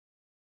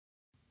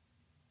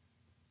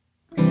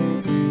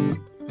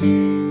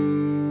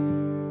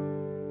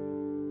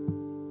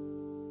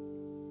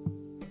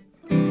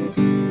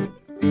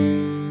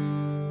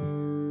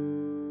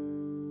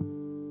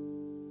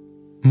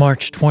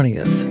March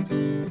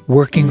 20th,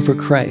 working for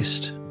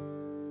Christ.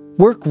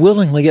 Work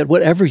willingly at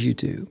whatever you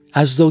do,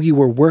 as though you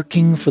were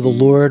working for the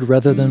Lord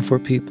rather than for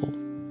people.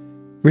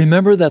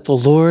 Remember that the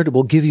Lord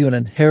will give you an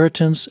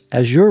inheritance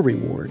as your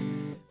reward,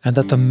 and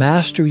that the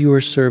master you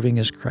are serving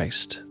is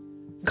Christ.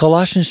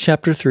 Colossians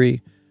chapter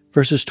 3,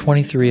 verses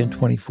 23 and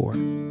 24.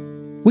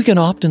 We can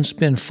often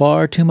spend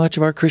far too much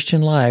of our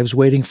Christian lives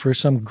waiting for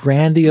some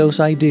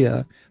grandiose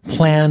idea,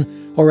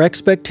 plan, or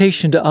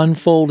expectation to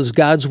unfold as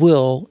God's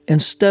will,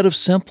 instead of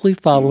simply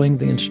following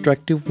the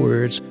instructive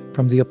words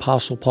from the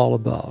Apostle Paul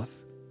above.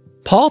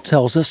 Paul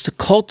tells us to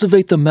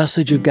cultivate the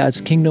message of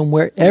God's kingdom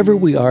wherever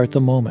we are at the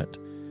moment.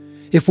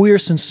 If we are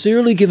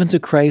sincerely given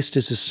to Christ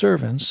as His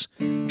servants,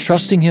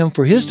 trusting Him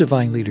for His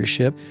divine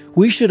leadership,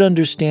 we should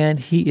understand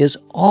He is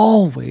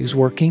always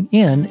working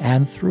in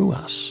and through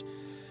us.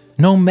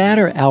 No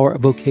matter our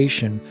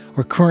vocation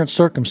or current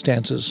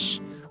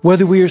circumstances,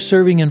 whether we are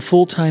serving in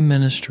full-time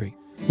ministry,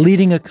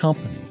 leading a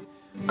company,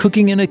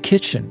 cooking in a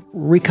kitchen,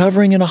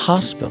 recovering in a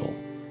hospital,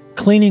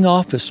 cleaning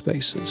office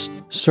spaces,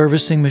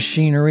 servicing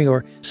machinery,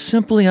 or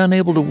simply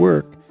unable to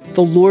work,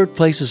 the Lord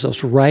places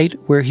us right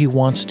where He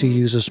wants to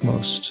use us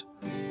most.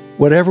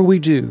 Whatever we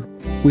do,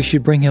 we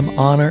should bring Him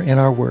honor in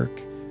our work.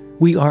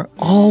 We are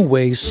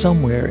always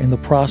somewhere in the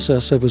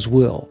process of His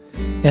will,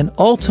 and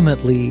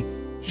ultimately,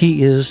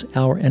 He is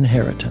our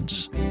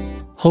inheritance.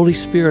 Holy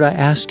Spirit, I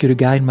ask You to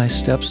guide my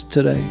steps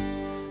today,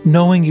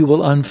 knowing You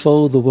will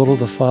unfold the will of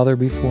the Father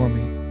before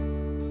me.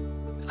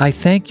 I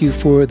thank You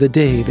for the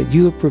day that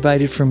You have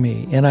provided for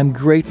me, and I'm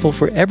grateful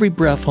for every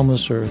breath on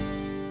this earth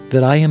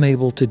that I am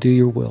able to do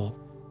Your will.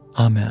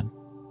 Amen.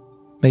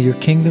 May Your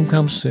kingdom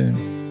come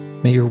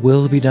soon. May Your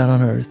will be done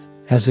on earth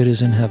as it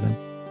is in heaven.